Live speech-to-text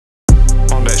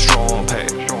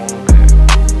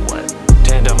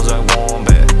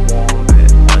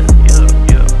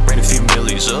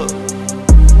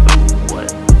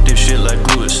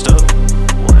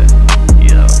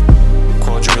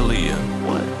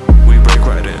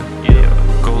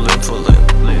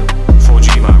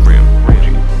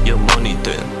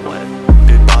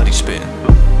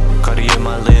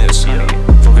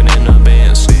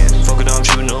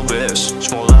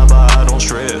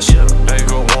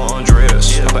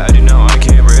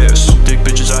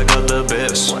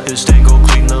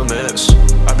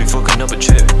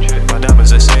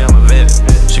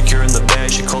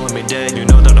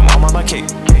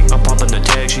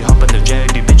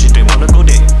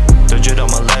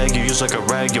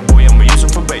rag, your boy, I'ma use him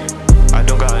for bait. I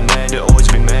don't got a nag, they always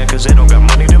be mad cause they don't got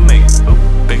money to make.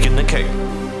 Baking the cake,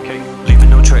 leaving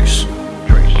no trace.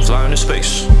 I'm flying to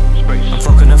space, I'm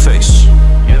fucking her face.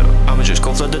 I'ma just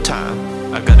go for the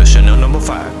time. I got a Chanel number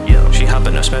 5. She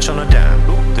hoppin' a smash on a dime.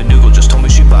 The new girl just told me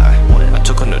she buy. I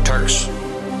took her to Turks.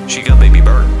 She got baby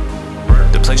bird.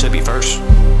 The place I be first.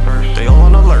 They all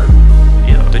on alert.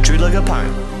 They treat like a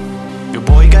pine. Your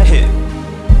boy got hit.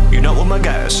 You know what my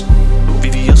guys.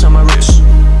 VVS on my wrist.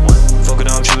 Fuck it,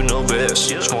 I'm shooting no vest.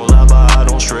 Small loud, but I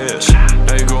don't stress.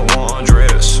 Now you girl want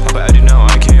undress. I'm baddie now,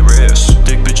 I can't rest.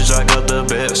 Thick bitches, I got the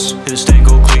best. His thing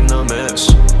go clean the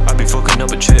mess. I be fucking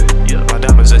up a chick. My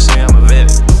diamonds, they say I'm a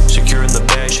vet. Secure in the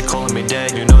bag, she calling me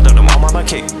dad. You know that I'm on my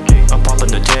cake. I'm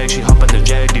popping the tag, she hopping the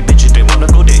jag. These bitches, they wanna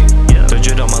go date.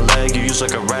 Legit on my leg, you use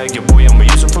like a rag. Your boy, I'ma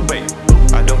use him for bait.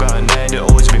 I don't got a nag, they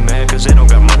always be mad cause they don't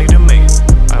got money to make.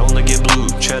 I only get blue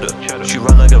cheddar. She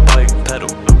ride like a bike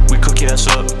pedal. We cook your ass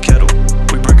up, kettle.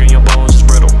 We breaking your bones, it's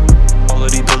brittle. All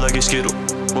of these built like a skittle.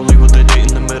 Only with the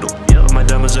date in the middle. My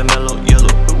diamonds are mellow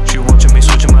yellow. She watching me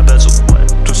switching my bezel.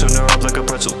 Twisting her up like a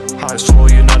pretzel. High as floor,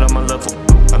 you're not on my level.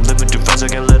 I'm living too fast, I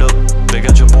get lit up. They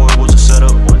got your boy, was a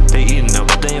setup. They eating up,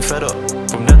 but they ain't fed up.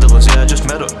 From Netherlands, yeah, I just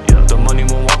met her. The money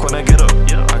won't walk when I get up.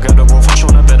 I got a roll fresh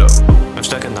when I bet up. I'm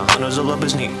stacking the hundreds, all up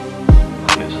is neat.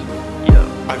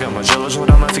 I got my jealous right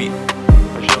on my feet.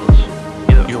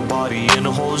 Your body in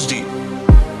the holes deep.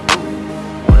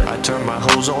 I turn my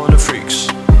hoes on to freaks.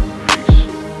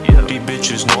 These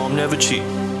bitches know I'm never cheap.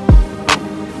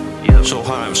 So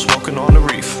high, I'm smoking on the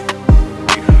reef.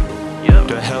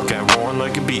 The Hellcat roaring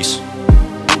like a beast.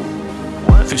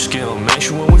 Fish scale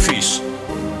mansion when we feast.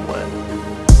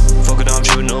 Fuck it, I'm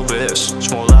shooting no vest.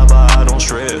 Small loud, but I don't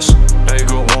stress. Now you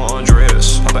girl want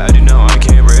undress. I'm baddie now, I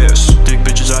can't rest. Thick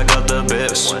bitches, I got the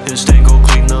best. His thing go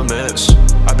clean the mess.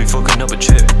 I be fucking up a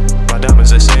chick. My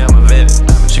diamonds, they say I'm a vet.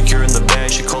 Secure in the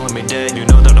bag, she calling me dad. You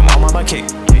know that I'm on my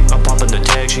cake. I'm popping the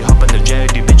tag, she hopping the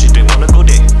jag. These bitches, they wanna go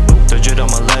date. Legit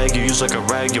on my leg, you use like a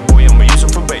rag. Your boy, I'ma use him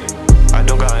for bait. I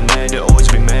don't got a nag, they always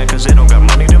be mad cause they don't got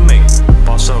money to make.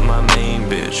 Boss up